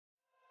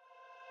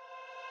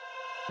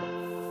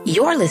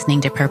You're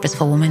listening to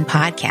Purposeful Woman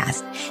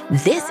Podcast.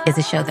 This is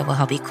a show that will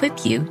help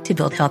equip you to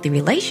build healthy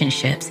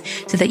relationships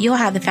so that you'll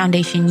have the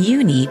foundation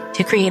you need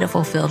to create a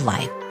fulfilled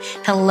life.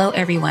 Hello,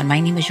 everyone. My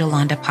name is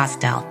Yolanda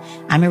Postel.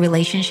 I'm a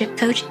relationship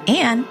coach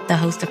and the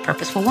host of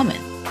Purposeful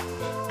Woman.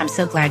 I'm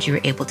so glad you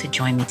were able to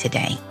join me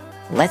today.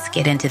 Let's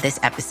get into this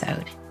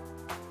episode.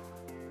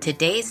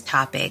 Today's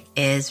topic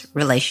is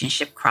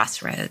relationship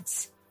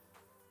crossroads.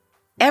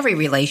 Every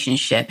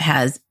relationship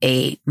has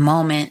a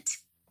moment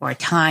or a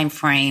time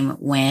frame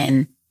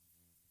when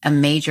a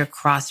major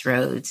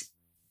crossroads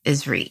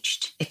is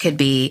reached. It could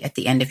be at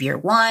the end of year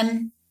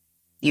 1,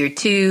 year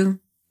 2,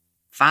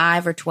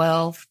 5 or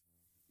 12.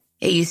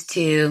 It used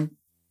to,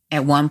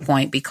 at one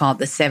point, be called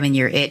the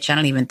 7-year itch. I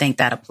don't even think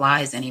that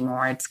applies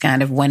anymore. It's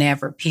kind of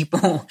whenever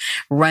people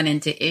run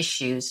into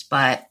issues.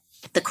 But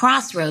the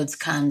crossroads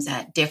comes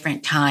at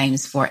different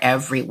times for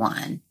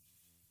everyone.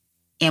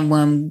 And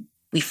when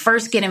we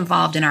first get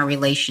involved in our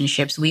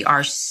relationships, we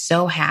are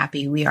so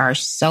happy. We are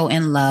so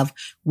in love.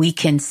 We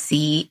can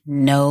see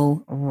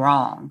no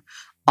wrong.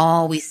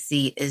 All we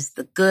see is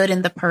the good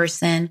in the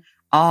person.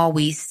 All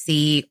we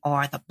see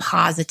are the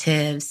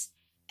positives.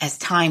 As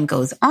time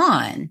goes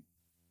on,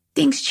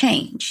 things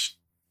change.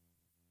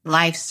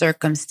 Life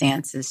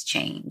circumstances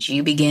change.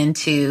 You begin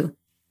to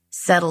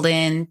settle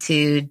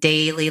into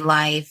daily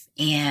life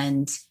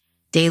and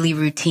daily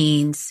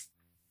routines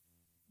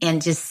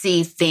and just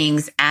see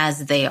things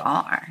as they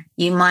are.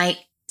 You might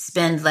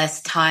spend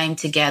less time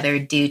together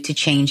due to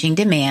changing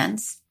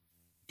demands,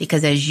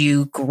 because as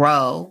you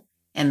grow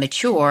and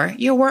mature,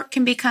 your work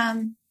can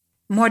become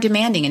more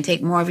demanding and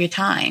take more of your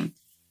time.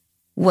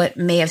 What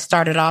may have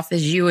started off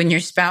as you and your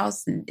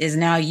spouse is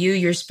now you,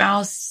 your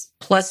spouse,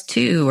 plus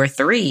 2 or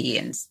 3,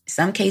 and in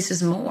some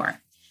cases more.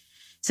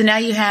 So now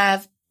you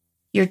have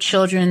your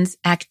children's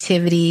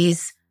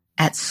activities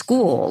at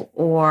school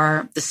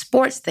or the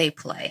sports they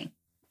play.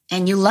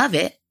 And you love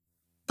it,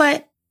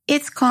 but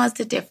it's caused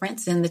a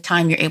difference in the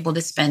time you're able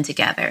to spend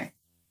together.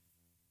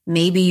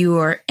 Maybe you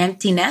are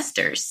empty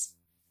nesters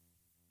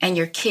and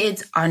your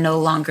kids are no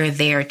longer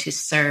there to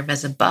serve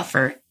as a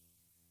buffer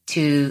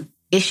to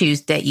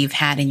issues that you've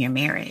had in your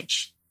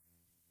marriage.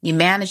 You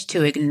managed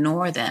to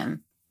ignore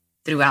them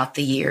throughout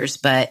the years,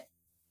 but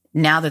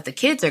now that the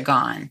kids are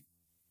gone,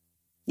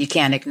 you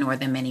can't ignore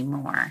them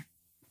anymore.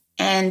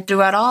 And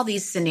throughout all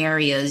these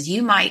scenarios,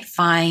 you might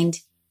find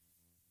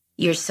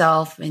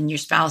yourself and your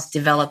spouse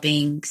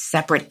developing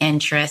separate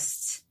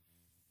interests,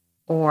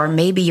 or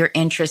maybe your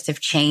interests have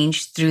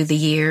changed through the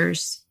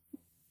years.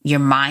 Your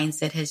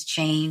mindset has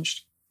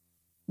changed.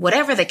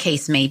 Whatever the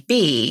case may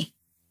be,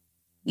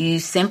 you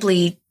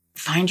simply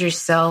find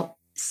yourself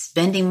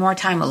spending more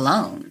time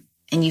alone,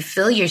 and you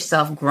feel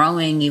yourself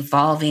growing,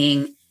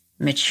 evolving,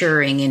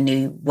 maturing in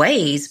new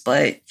ways,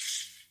 but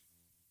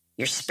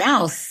your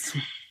spouse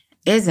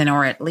isn't,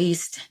 or at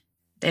least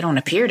they don't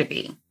appear to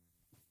be.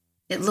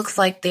 It looks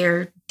like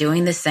they're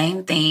doing the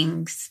same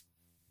things,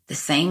 the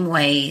same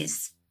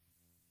ways.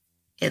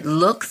 It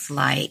looks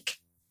like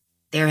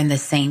they're in the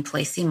same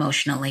place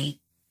emotionally.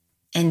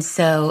 And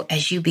so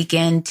as you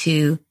begin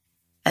to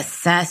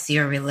assess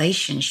your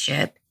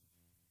relationship,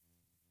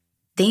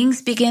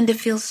 things begin to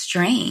feel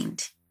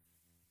strained.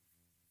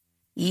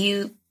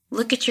 You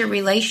look at your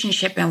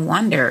relationship and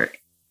wonder,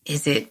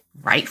 is it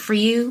right for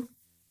you?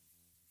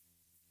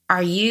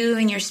 Are you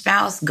and your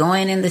spouse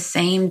going in the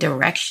same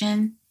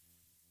direction?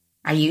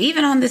 Are you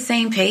even on the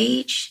same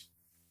page?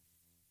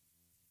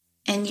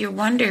 And you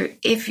wonder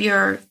if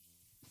your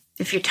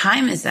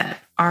time is up.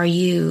 Are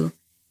you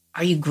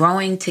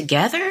growing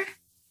together,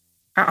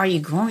 or are you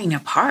growing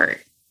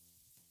apart?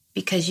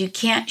 Because you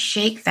can't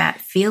shake that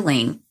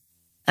feeling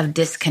of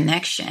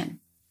disconnection.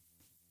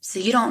 So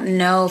you don't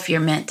know if you're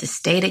meant to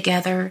stay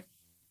together.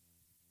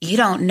 You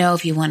don't know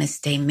if you want to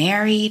stay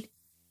married.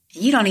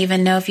 You don't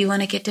even know if you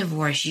want to get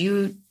divorced.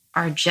 You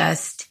are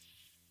just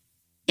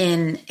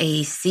in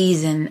a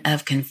season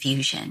of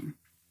confusion.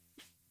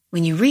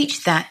 When you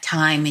reach that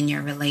time in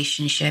your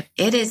relationship,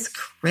 it is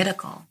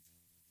critical.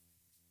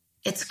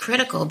 It's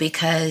critical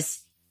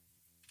because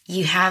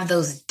you have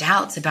those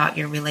doubts about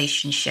your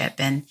relationship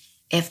and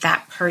if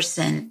that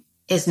person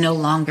is no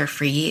longer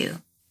for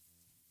you.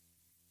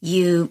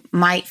 You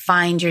might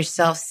find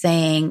yourself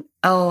saying,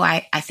 oh,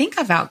 I think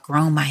I've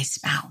outgrown my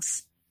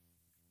spouse.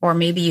 Or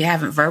maybe you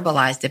haven't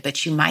verbalized it,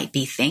 but you might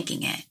be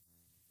thinking it.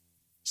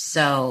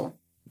 So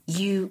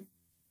you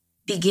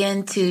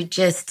begin to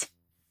just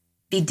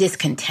be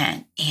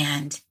discontent,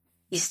 and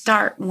you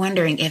start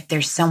wondering if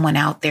there's someone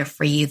out there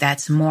for you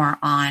that's more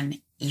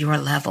on your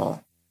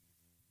level.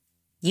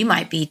 You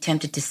might be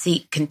tempted to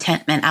seek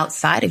contentment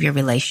outside of your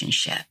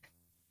relationship.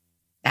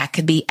 That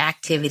could be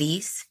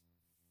activities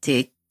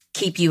to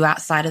keep you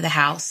outside of the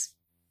house.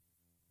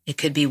 It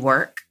could be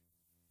work.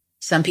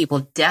 Some people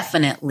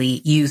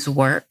definitely use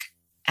work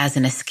as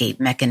an escape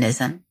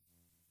mechanism.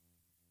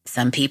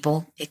 Some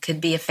people, it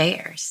could be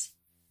affairs.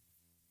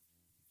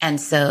 And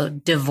so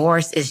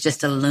divorce is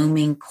just a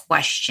looming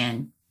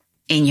question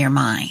in your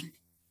mind.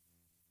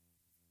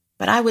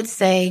 But I would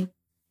say,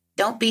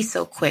 don't be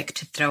so quick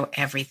to throw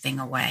everything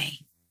away.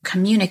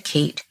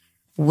 communicate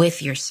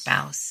with your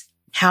spouse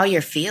how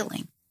you're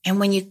feeling. And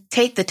when you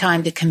take the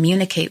time to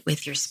communicate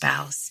with your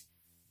spouse,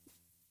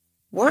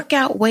 work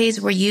out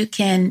ways where you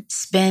can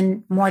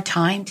spend more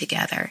time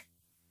together.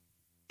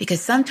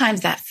 Because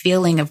sometimes that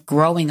feeling of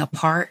growing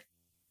apart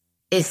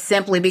is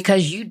simply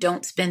because you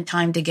don't spend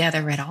time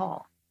together at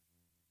all.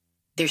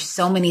 There's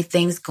so many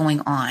things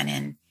going on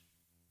and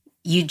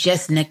you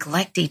just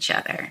neglect each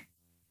other.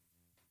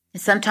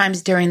 And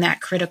sometimes during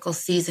that critical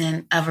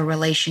season of a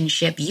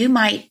relationship, you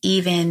might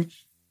even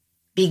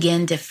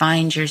begin to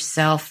find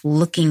yourself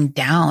looking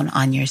down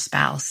on your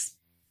spouse,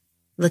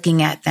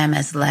 looking at them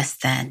as less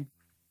than.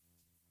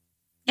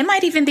 It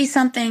might even be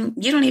something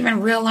you don't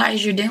even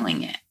realize you're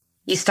doing it.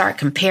 You start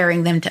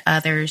comparing them to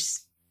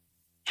others,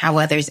 how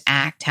others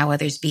act, how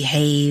others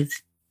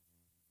behave,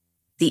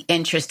 the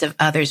interest of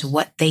others,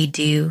 what they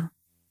do,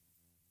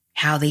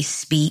 how they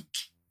speak,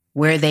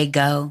 where they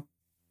go.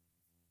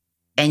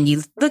 And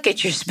you look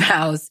at your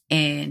spouse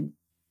and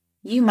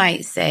you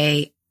might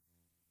say,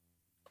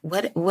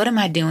 what am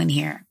I doing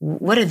here?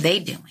 What are they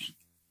doing?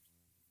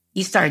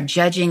 You start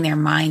judging their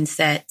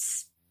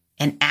mindsets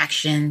and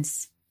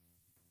actions,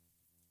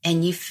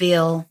 and you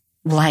feel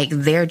like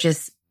they're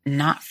just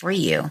not for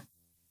you.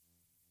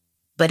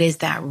 But is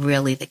that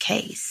really the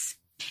case?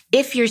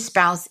 If your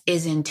spouse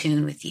is in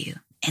tune with you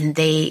and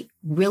they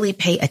really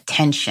pay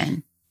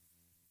attention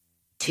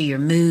to your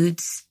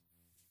moods,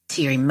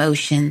 to your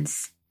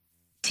emotions,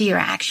 to your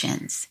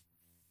actions,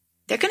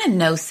 they're going to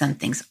know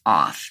something's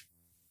off.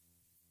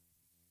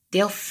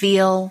 They'll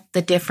feel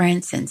the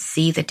difference and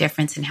see the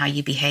difference in how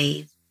you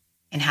behave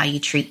and how you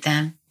treat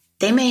them.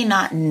 They may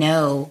not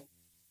know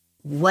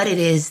what it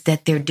is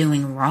that they're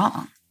doing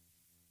wrong.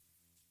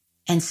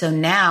 And so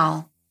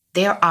now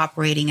they're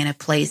operating in a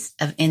place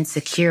of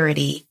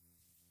insecurity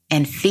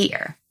and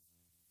fear.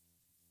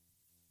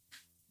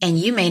 And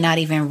you may not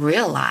even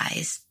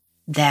realize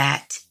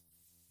that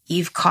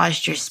you've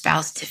caused your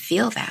spouse to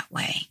feel that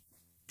way.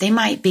 They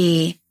might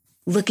be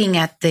looking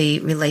at the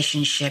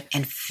relationship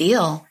and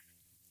feel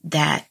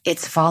that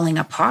it's falling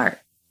apart.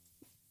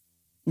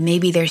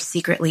 Maybe they're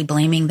secretly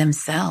blaming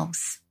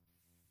themselves.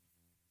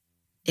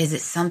 Is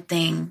it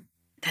something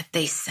that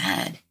they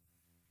said?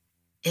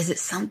 Is it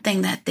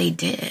something that they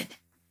did?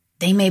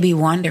 They may be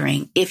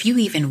wondering if you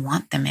even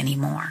want them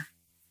anymore.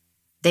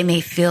 They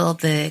may feel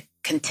the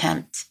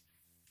contempt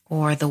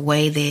or the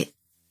way that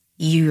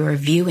you are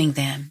viewing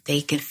them.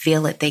 They can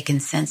feel it. They can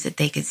sense it.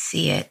 They can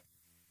see it.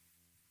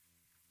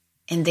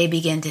 And they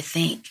begin to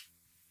think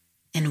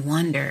and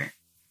wonder,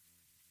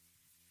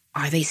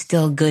 are they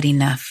still good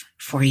enough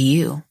for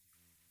you?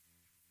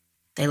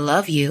 They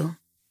love you.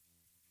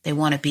 They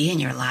want to be in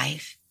your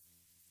life,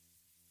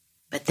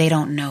 but they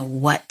don't know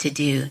what to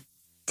do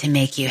to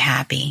make you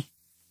happy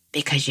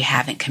because you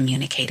haven't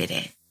communicated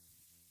it.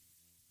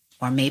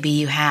 Or maybe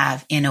you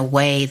have in a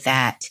way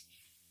that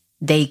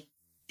they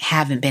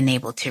haven't been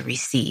able to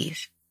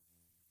receive.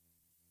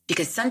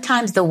 Because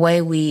sometimes the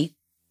way we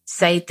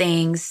say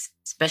things,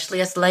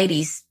 especially us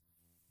ladies,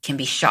 can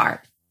be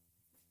sharp.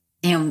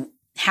 And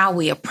how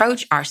we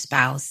approach our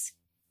spouse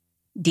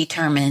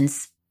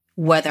determines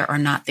whether or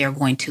not they're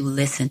going to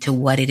listen to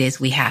what it is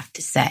we have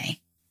to say.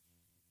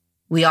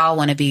 We all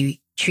want to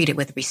be treated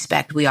with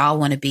respect. We all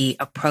want to be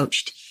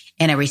approached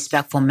in a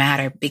respectful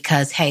manner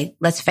because, hey,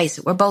 let's face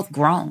it, we're both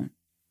grown.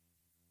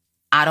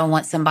 I don't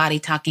want somebody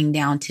talking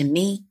down to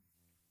me.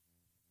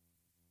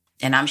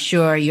 And I'm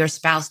sure your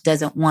spouse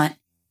doesn't want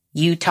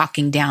you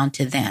talking down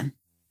to them.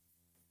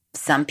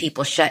 Some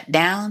people shut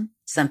down.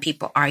 Some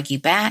people argue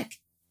back.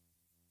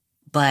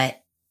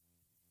 But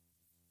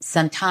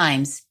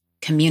sometimes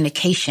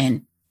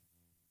communication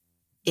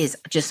is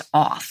just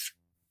off,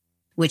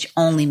 which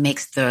only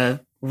makes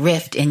the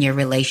rift in your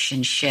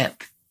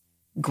relationship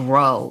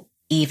grow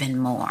even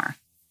more.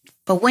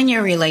 But when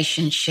your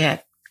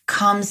relationship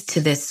comes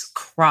to this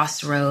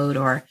crossroad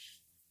or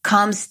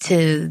comes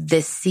to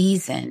this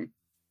season,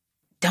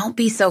 don't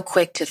be so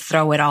quick to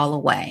throw it all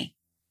away,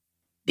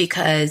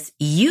 because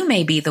you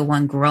may be the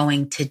one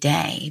growing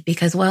today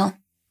because, well,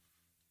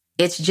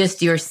 it's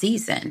just your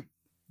season.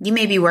 You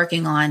may be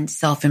working on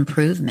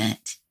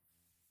self-improvement,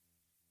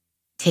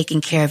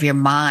 taking care of your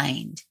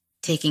mind,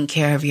 taking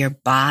care of your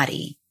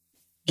body,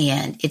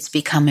 and it's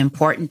become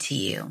important to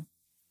you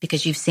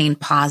because you've seen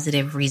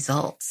positive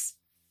results.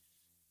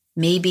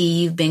 Maybe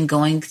you've been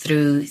going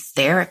through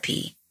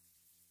therapy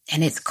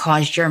and it's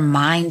caused your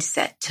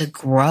mindset to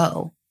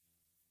grow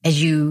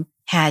as you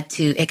had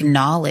to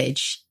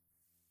acknowledge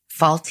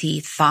faulty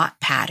thought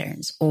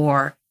patterns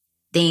or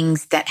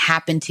things that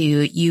happened to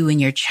you in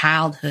your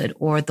childhood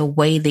or the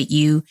way that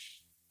you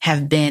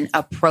have been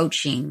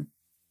approaching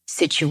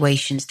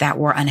situations that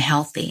were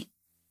unhealthy.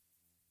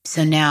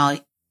 So now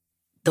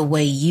the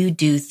way you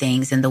do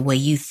things and the way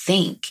you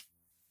think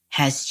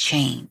has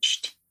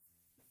changed.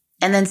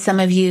 And then some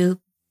of you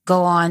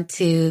go on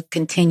to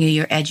continue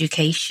your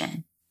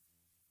education.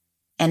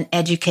 And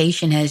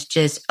education has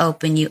just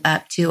opened you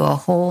up to a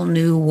whole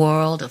new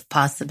world of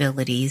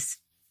possibilities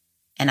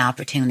and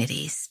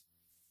opportunities.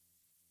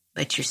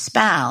 But your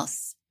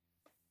spouse,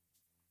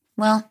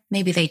 well,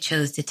 maybe they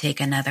chose to take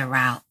another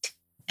route.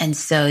 And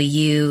so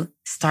you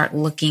start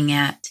looking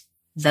at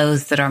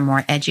those that are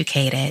more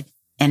educated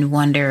and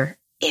wonder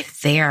if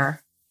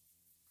they're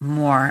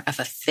more of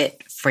a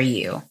fit for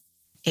you,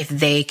 if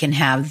they can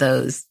have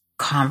those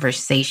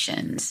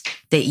conversations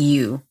that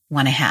you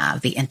want to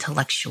have, the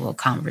intellectual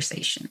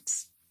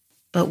conversations.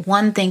 But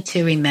one thing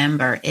to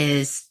remember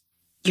is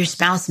your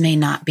spouse may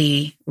not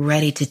be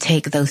ready to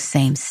take those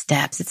same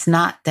steps. It's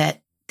not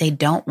that they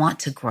don't want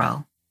to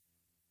grow,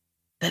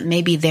 but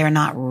maybe they're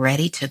not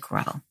ready to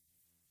grow.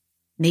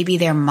 Maybe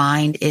their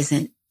mind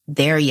isn't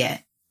there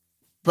yet.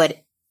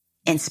 But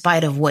in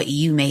spite of what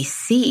you may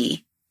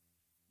see,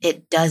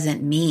 it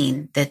doesn't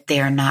mean that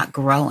they're not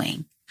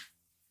growing.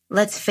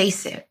 Let's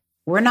face it,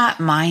 we're not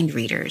mind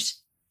readers.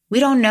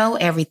 We don't know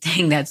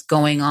everything that's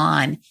going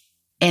on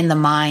in the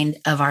mind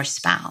of our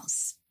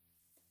spouse.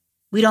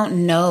 We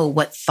don't know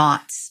what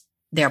thoughts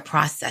they're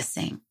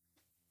processing.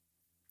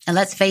 And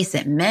let's face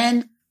it,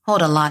 men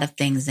hold a lot of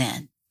things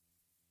in.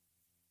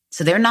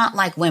 So they're not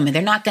like women.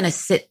 They're not going to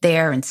sit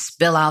there and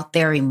spill out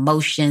their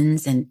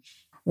emotions and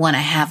want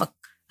to have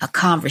a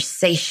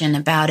conversation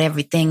about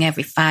everything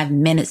every 5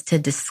 minutes to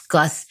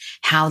discuss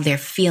how they're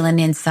feeling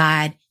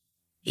inside.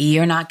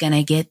 You're not going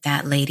to get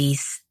that,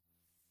 ladies.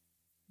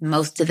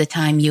 Most of the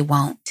time you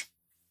won't,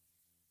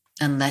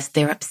 unless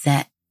they're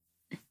upset.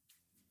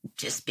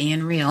 Just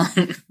being real.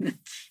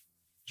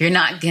 You're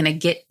not going to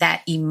get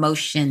that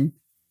emotion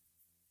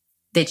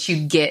that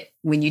you get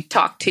when you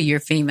talk to your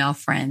female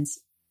friends.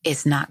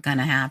 It's not going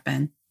to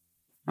happen.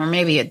 Or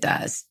maybe it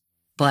does,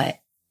 but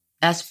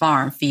that's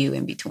far and few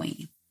in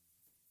between.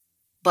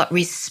 But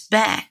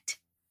respect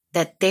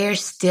that they're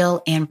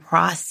still in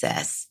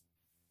process,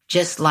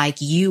 just like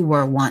you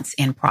were once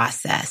in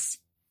process,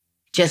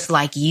 just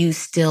like you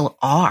still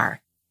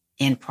are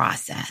in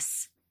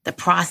process. The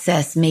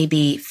process may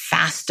be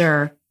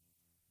faster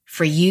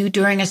for you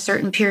during a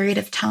certain period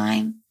of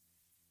time,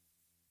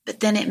 but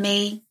then it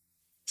may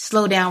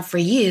slow down for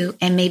you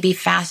and may be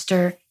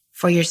faster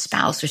for your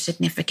spouse or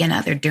significant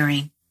other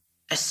during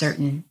a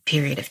certain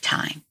period of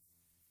time.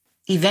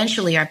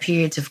 Eventually, our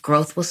periods of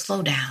growth will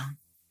slow down,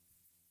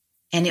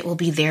 and it will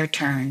be their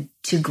turn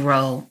to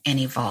grow and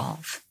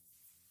evolve.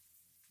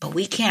 But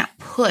we can't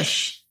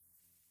push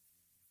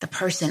the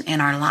person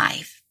in our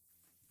life.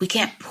 We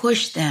can't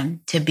push them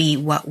to be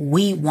what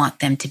we want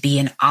them to be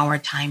in our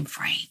time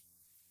frame.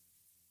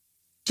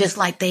 Just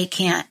like they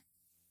can't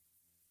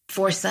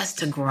force us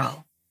to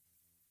grow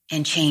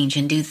and change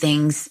and do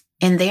things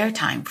in their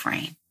time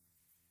frame.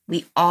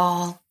 We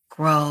all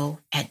grow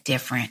at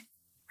different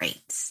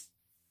rates.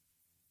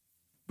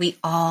 We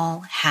all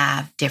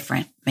have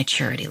different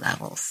maturity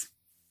levels.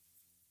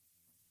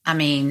 I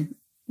mean,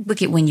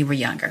 look at when you were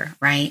younger,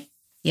 right?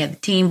 You have the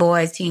teen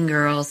boys, teen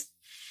girls.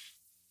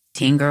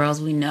 Teen girls,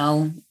 we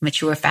know,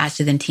 mature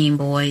faster than teen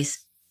boys,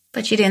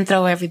 but you didn't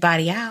throw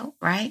everybody out,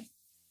 right?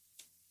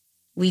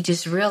 We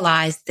just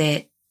realized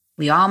that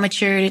we all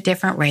matured at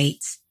different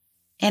rates,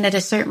 and at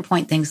a certain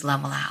point, things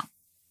level out.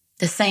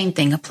 The same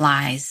thing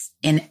applies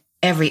in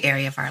every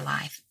area of our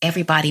life.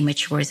 Everybody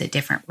matures at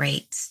different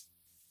rates.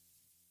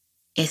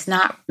 It's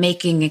not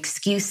making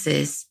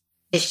excuses.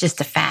 It's just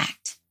a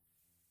fact.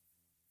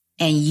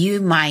 And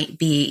you might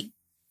be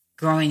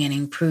growing and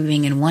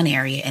improving in one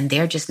area, and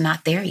they're just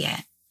not there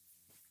yet.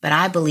 But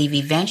I believe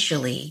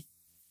eventually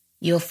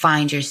you'll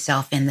find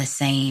yourself in the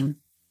same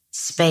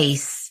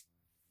space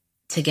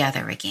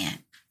together again.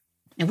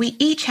 And we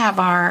each have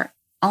our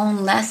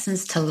own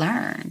lessons to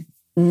learn.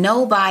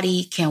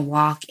 Nobody can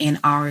walk in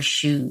our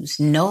shoes.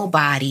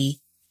 Nobody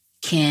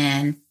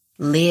can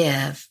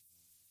live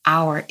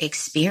our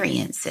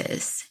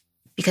experiences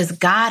because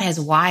God has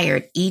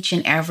wired each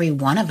and every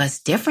one of us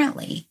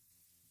differently.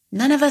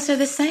 None of us are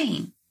the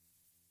same.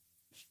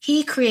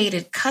 He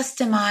created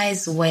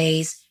customized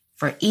ways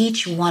for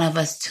each one of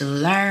us to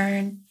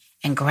learn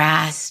and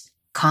grasp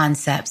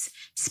concepts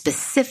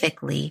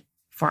specifically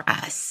for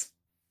us.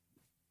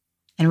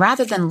 And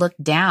rather than look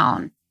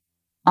down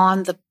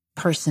on the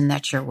person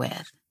that you're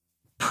with,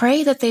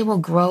 pray that they will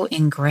grow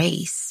in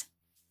grace,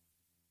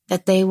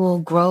 that they will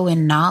grow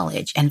in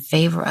knowledge and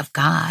favor of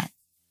God.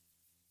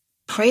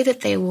 Pray that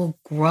they will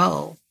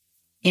grow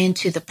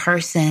into the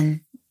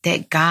person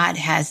that God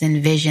has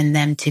envisioned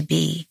them to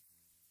be.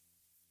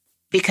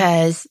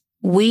 Because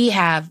we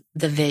have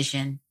the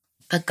vision,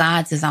 but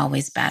God's is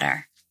always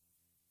better.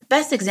 The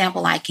best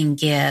example I can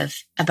give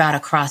about a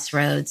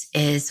crossroads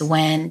is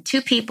when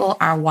two people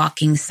are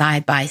walking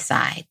side by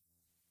side.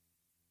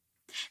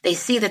 They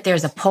see that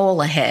there's a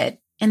pole ahead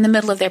in the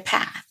middle of their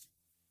path.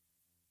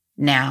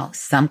 Now,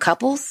 some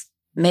couples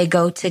may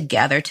go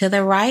together to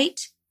the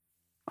right,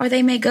 or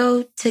they may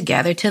go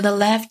together to the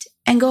left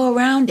and go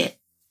around it.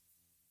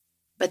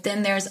 But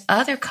then there's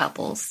other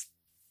couples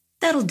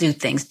that'll do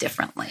things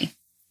differently.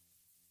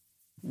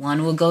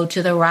 One will go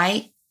to the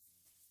right,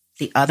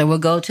 the other will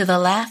go to the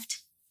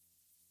left,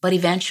 but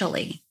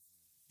eventually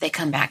they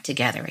come back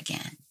together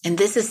again. And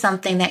this is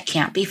something that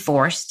can't be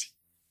forced.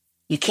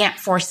 You can't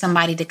force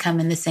somebody to come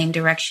in the same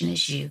direction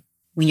as you.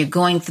 When you're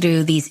going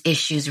through these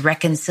issues,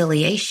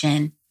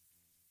 reconciliation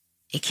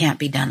It can't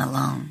be done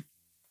alone.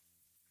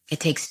 It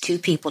takes two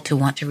people to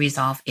want to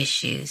resolve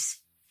issues,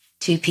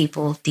 two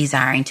people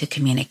desiring to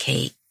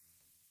communicate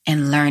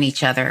and learn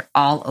each other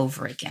all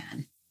over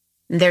again.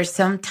 There's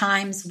some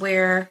times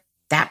where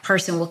that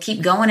person will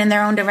keep going in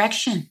their own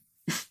direction.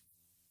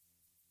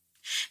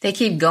 They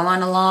keep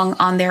going along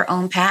on their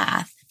own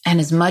path. And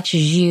as much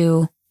as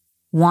you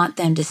want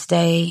them to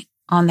stay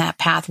on that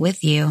path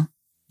with you,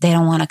 they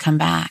don't want to come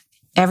back.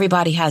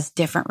 Everybody has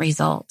different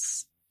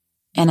results.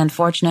 And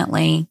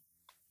unfortunately,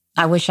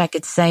 I wish I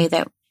could say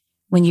that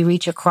when you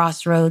reach a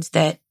crossroads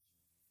that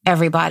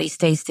everybody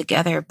stays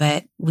together,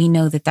 but we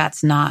know that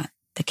that's not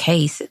the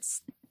case.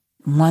 It's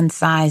one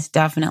size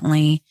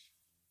definitely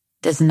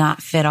does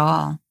not fit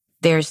all.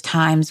 There's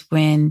times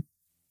when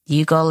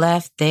you go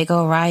left, they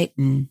go right,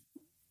 and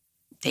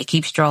they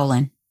keep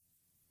strolling.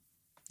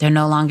 They're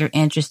no longer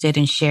interested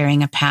in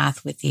sharing a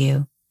path with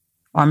you.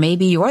 Or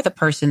maybe you're the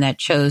person that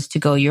chose to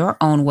go your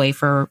own way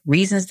for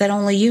reasons that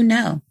only you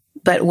know.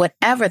 But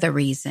whatever the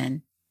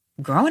reason,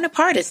 growing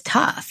apart is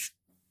tough.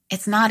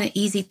 It's not an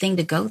easy thing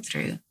to go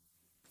through.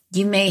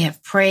 You may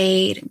have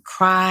prayed and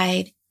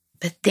cried,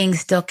 but things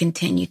still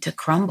continue to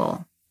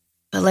crumble.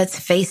 But let's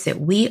face it,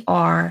 we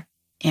are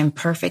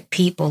imperfect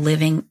people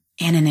living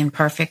in an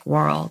imperfect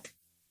world.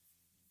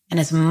 And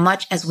as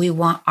much as we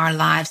want our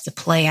lives to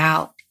play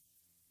out,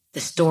 the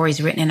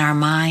stories written in our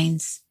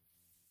minds,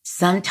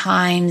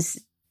 sometimes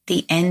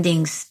the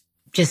endings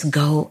just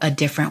go a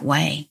different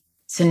way.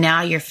 So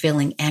now you're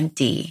feeling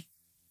empty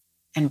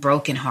and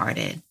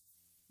brokenhearted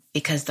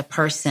because the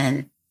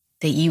person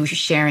that you were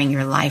sharing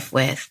your life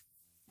with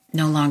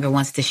no longer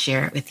wants to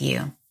share it with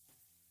you.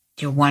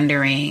 You're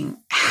wondering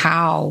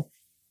how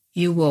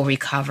you will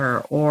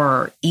recover,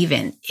 or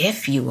even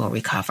if you will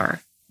recover.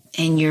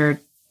 And you're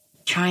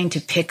trying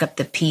to pick up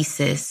the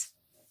pieces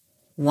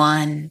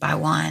one by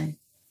one.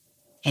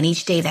 And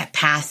each day that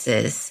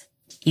passes,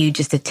 you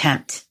just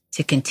attempt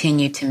to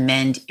continue to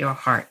mend your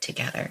heart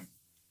together.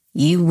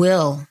 You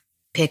will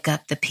pick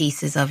up the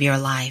pieces of your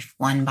life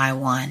one by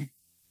one.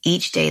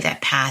 Each day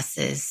that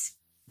passes,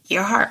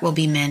 your heart will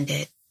be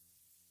mended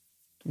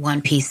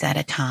one piece at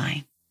a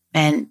time.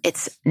 And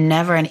it's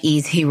never an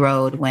easy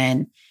road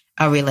when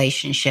a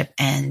relationship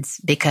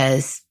ends,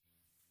 because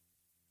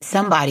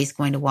somebody's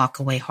going to walk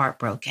away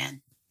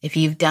heartbroken. If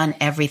you've done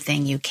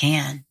everything you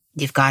can,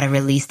 you've got to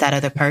release that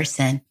other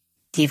person.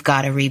 You've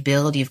got to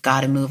rebuild. You've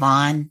got to move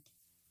on.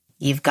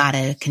 You've got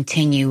to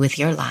continue with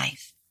your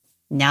life.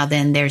 Now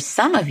then, there's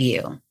some of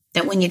you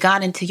that when you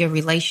got into your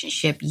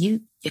relationship,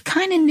 you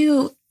kind of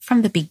knew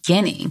from the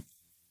beginning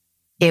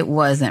it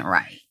wasn't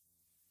right.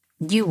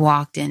 You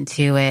walked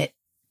into it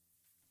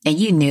and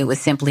you knew it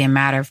was simply a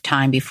matter of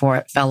time before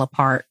it fell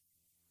apart.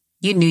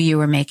 You knew you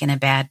were making a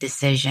bad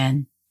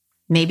decision.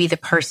 Maybe the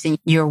person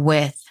you're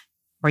with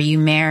or you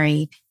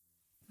married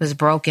was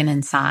broken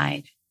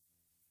inside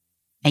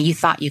and you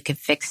thought you could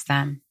fix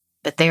them,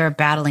 but they were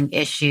battling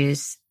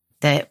issues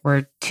that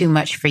were too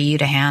much for you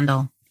to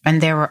handle. And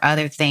there were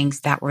other things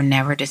that were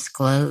never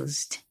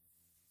disclosed.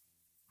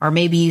 Or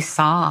maybe you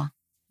saw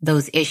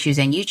those issues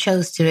and you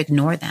chose to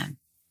ignore them.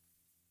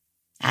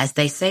 As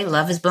they say,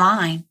 love is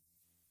blind.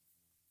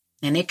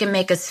 And it can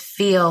make us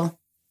feel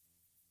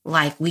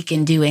like we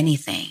can do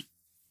anything.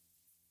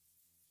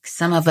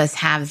 Some of us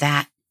have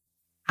that.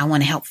 I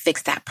want to help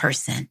fix that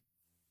person.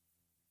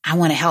 I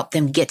want to help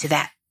them get to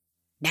that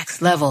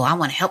next level. I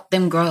want to help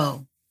them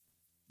grow.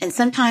 And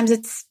sometimes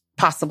it's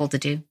possible to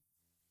do.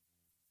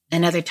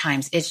 And other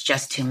times it's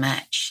just too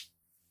much.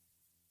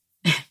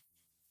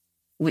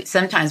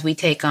 Sometimes we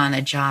take on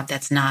a job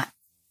that's not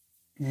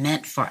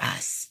meant for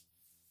us.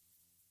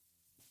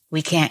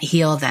 We can't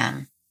heal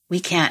them. We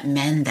can't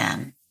mend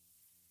them.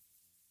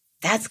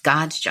 That's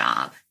God's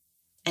job.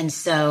 And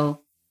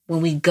so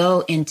when we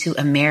go into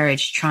a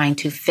marriage trying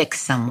to fix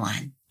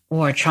someone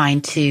or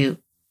trying to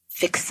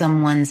fix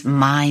someone's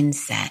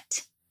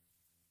mindset,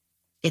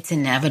 it's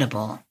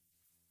inevitable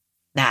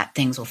that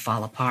things will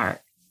fall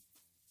apart.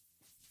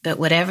 But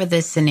whatever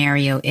the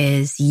scenario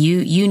is,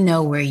 you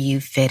know where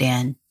you fit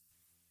in.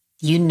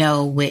 You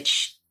know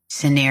which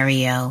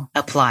scenario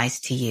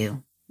applies to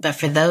you. But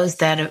for those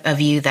of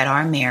you that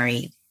are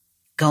married,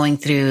 going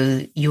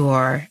through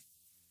your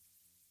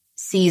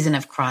season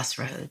of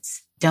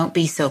crossroads, don't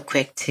be so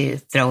quick to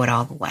throw it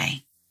all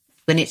away.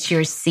 When it's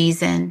your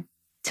season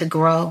to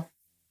grow,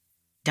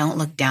 don't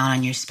look down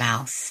on your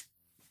spouse.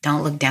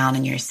 Don't look down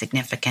on your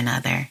significant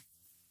other.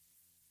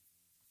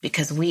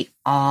 Because we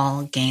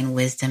all gain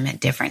wisdom at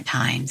different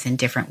times in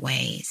different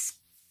ways.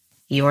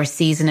 Your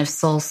season of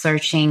soul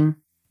searching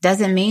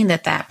doesn't mean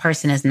that that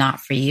person is not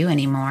for you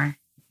anymore.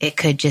 It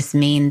could just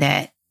mean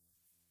that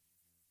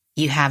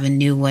you have a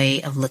new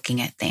way of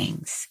looking at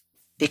things.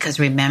 Because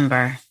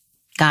remember,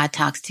 God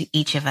talks to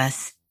each of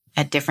us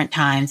at different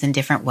times in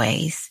different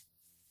ways.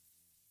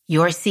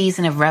 Your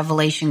season of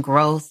revelation,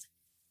 growth,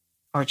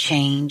 or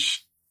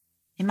change,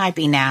 it might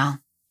be now.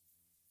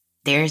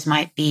 Theirs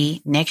might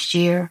be next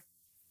year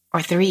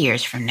or 3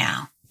 years from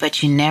now.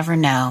 But you never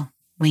know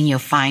when you'll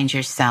find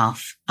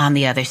yourself on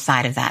the other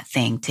side of that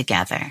thing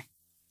together.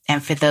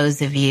 And for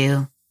those of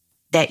you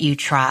that you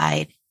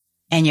tried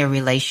and your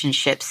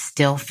relationship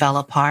still fell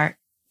apart,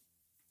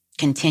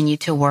 continue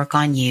to work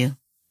on you,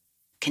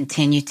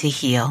 continue to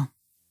heal,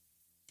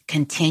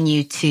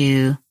 continue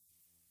to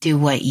do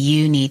what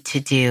you need to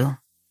do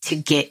to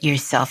get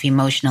yourself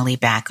emotionally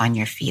back on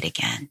your feet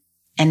again.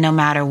 And no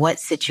matter what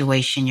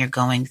situation you're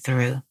going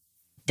through,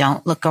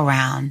 don't look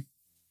around.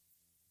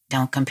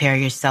 Don't compare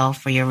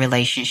yourself or your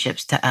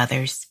relationships to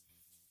others,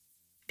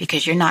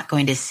 because you're not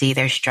going to see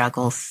their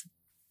struggles.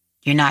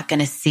 You're not going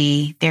to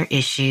see their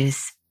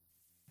issues.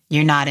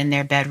 You're not in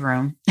their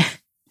bedroom.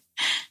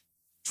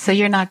 So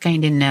you're not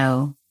going to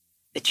know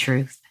the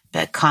truth,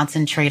 but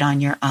concentrate on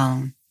your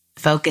own.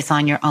 Focus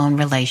on your own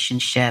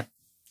relationship.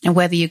 And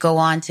whether you go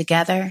on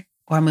together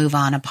or move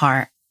on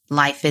apart,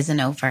 life isn't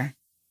over.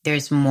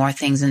 There's more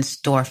things in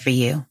store for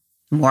you,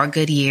 more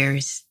good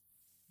years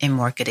and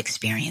more good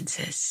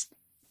experiences.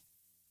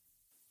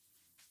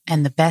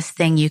 And the best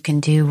thing you can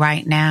do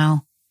right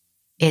now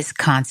is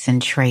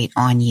concentrate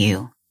on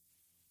you,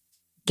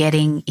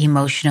 getting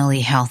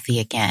emotionally healthy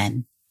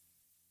again,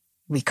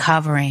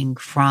 recovering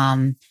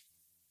from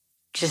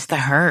just the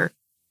hurt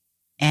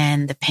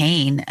and the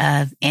pain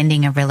of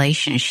ending a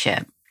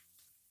relationship.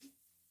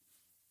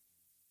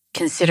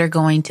 Consider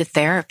going to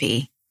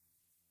therapy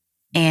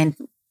and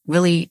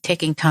really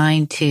taking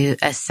time to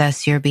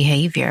assess your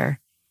behavior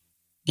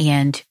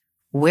and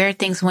where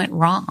things went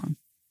wrong.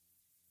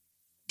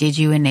 Did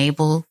you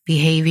enable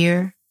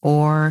behavior,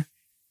 or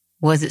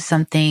was it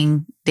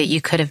something that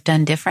you could have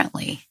done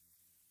differently?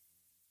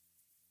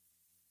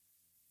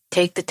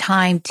 Take the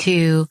time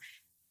to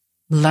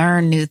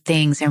learn new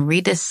things and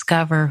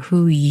rediscover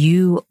who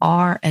you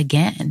are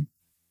again.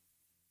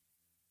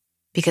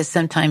 Because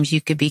sometimes you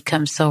could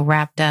become so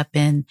wrapped up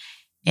in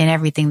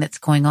everything that's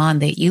going on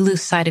that you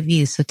lose sight of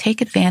you. So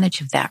take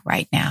advantage of that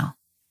right now.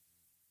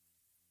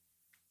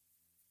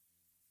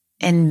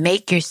 And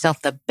make yourself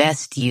the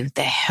best you,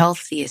 the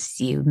healthiest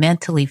you,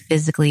 mentally,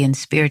 physically, and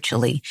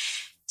spiritually.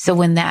 So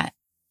when that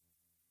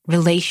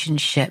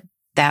relationship,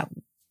 that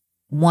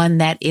one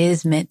that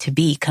is meant to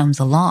be,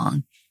 comes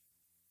along,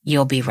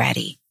 you'll be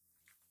ready.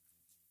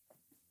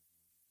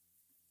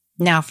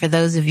 Now, for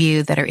those of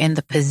you that are in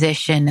the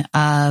position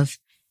of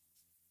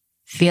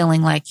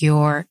feeling like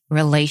your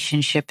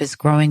relationship is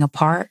growing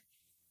apart,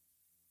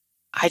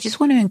 I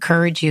just want to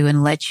encourage you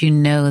and let you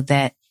know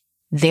that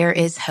there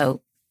is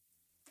hope.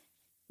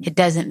 It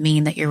doesn't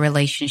mean that your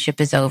relationship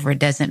is over. It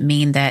doesn't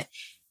mean that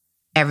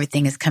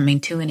everything is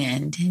coming to an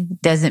end.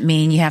 It doesn't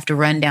mean you have to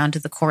run down to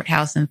the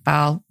courthouse and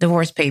file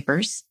divorce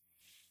papers,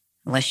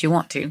 unless you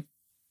want to.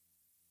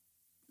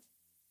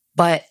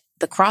 But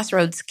the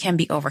crossroads can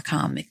be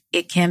overcome.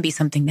 It can be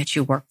something that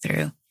you work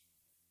through.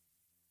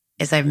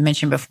 As I've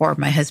mentioned before,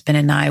 my husband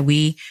and I,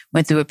 we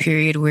went through a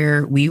period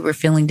where we were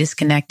feeling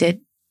disconnected,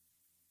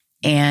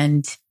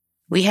 and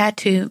we had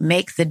to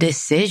make the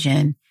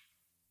decision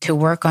to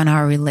work on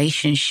our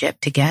relationship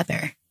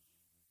together.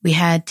 We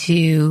had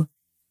to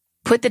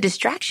put the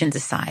distractions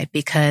aside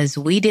because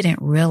we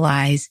didn't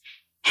realize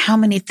how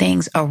many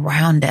things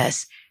around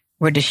us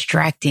were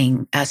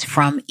distracting us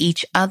from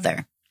each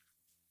other.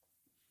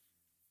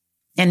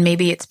 And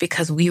maybe it's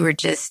because we were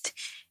just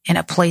in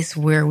a place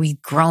where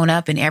we'd grown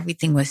up and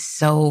everything was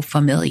so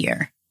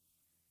familiar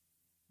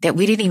that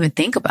we didn't even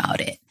think about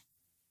it.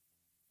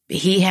 But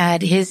he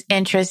had his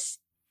interests,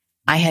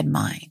 I had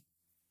mine.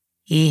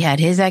 He had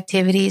his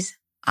activities,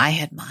 I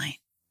had mine.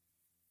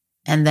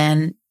 And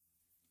then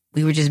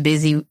we were just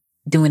busy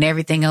doing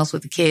everything else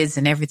with the kids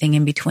and everything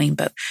in between.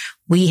 But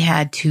we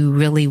had to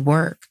really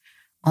work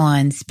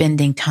on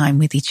spending time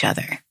with each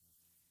other.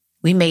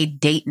 We made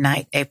date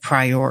night a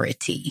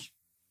priority.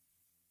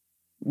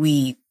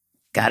 We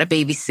got a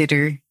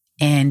babysitter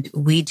and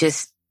we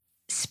just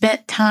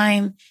spent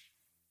time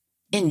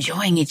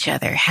enjoying each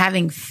other,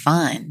 having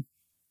fun,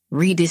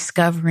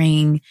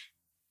 rediscovering,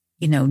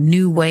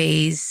 new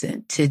ways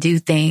to do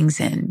things,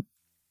 and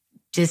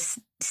just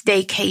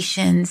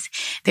staycations.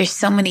 There's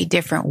so many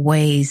different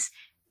ways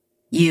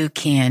you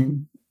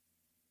can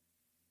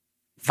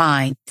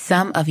find.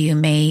 Some of you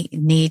may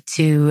need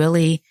to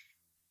really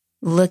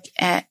look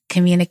at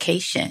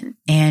communication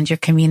and your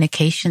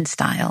communication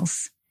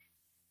styles,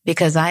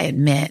 because I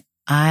admit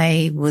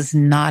I was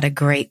not a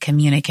great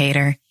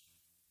communicator,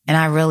 and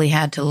I really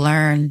had to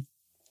learn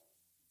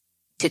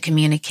to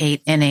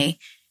communicate in a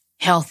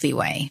healthy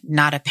way,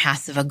 not a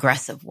passive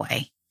aggressive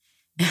way.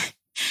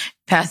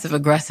 Passive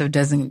aggressive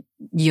doesn't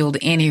yield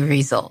any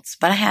results,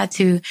 but I had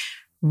to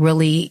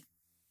really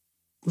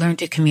learn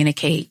to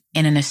communicate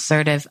in an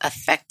assertive,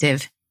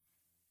 effective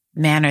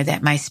manner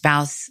that my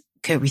spouse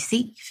could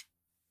receive.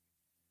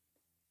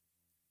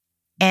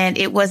 And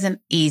it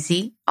wasn't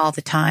easy all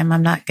the time.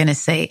 I'm not going to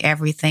say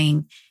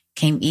everything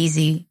came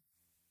easy,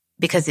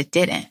 because it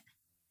didn't.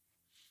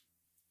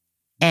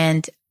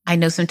 And I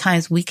know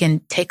sometimes we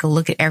can take a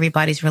look at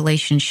everybody's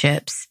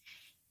relationships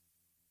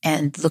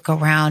and look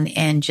around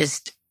and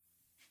just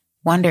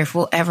wonder if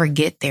we'll ever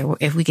get there,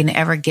 if we can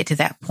ever get to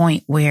that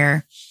point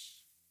where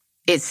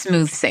it's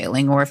smooth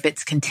sailing, or if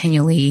it's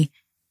continually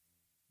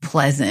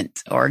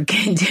pleasant or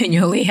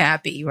continually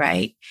happy,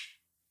 right?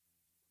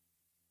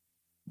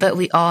 But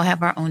we all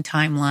have our own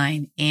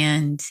timeline,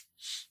 and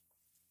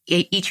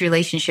each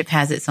relationship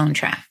has its own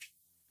track.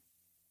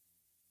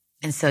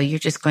 And so you're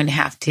just going to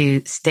have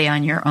to stay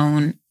on your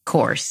own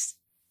course.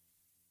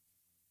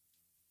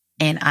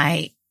 And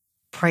I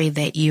pray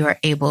that you are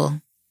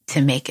able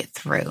to make it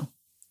through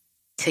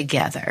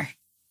together,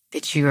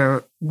 that you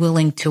are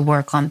willing to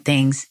work on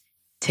things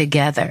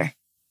together,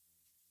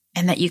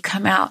 and that you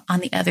come out on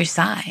the other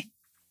side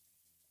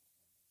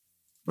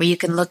where you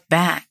can look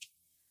back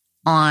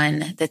on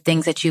the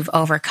things that you've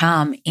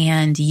overcome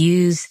and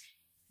use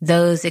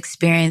those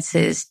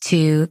experiences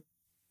to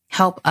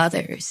help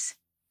others,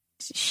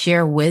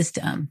 share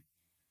wisdom.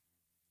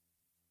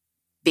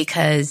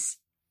 Because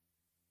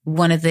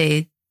one of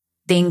the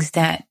things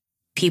that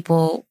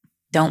people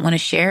don't want to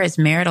share is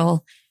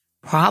marital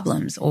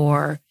problems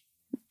or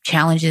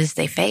challenges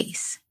they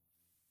face.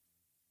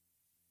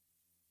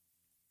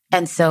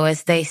 And so,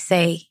 as they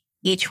say,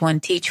 each one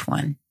teach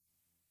one.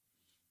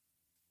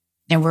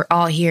 And we're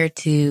all here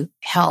to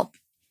help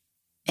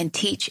and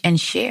teach and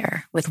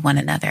share with one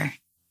another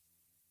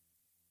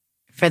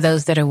for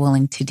those that are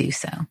willing to do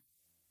so.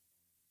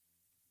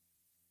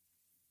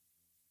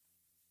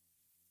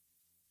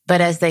 But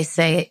as they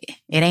say,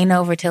 it ain't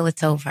over till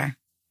it's over.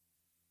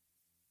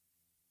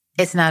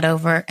 It's not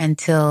over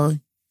until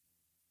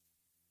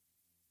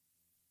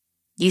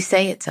you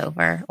say it's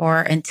over, or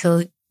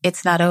until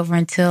it's not over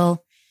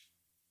until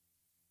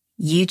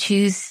you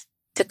choose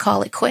to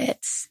call it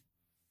quits.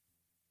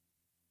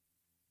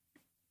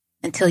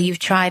 Until you've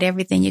tried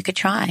everything you could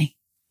try.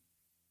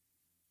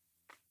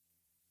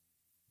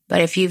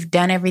 But if you've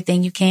done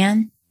everything you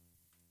can,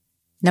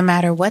 no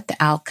matter what the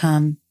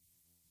outcome,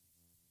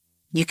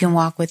 you can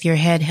walk with your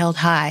head held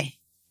high.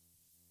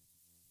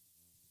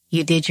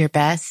 You did your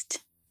best.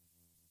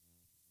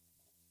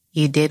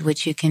 You did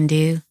what you can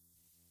do.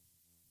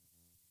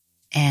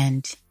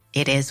 And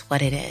it is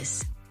what it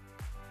is.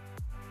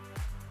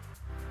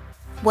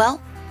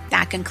 Well,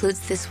 that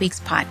concludes this week's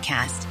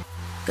podcast.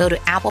 Go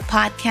to Apple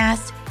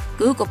Podcasts,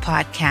 Google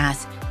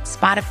Podcasts,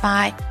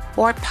 Spotify,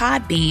 or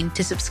Podbean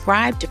to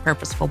subscribe to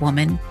Purposeful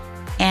Woman.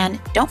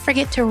 And don't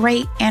forget to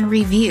rate and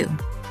review.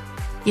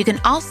 You can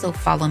also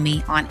follow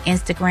me on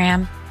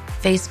Instagram,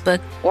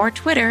 Facebook, or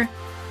Twitter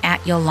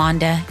at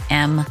Yolanda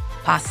M.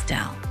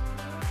 Postel.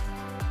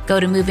 Go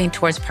to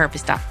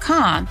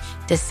movingtowardspurpose.com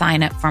to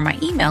sign up for my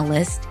email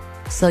list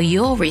so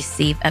you'll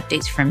receive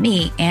updates from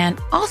me and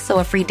also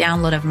a free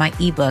download of my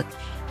ebook,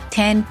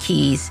 10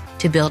 Keys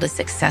to Build a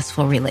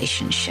Successful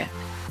Relationship.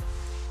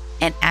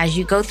 And as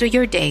you go through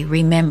your day,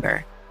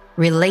 remember,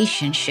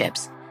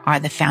 relationships are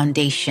the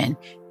foundation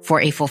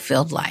for a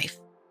fulfilled life.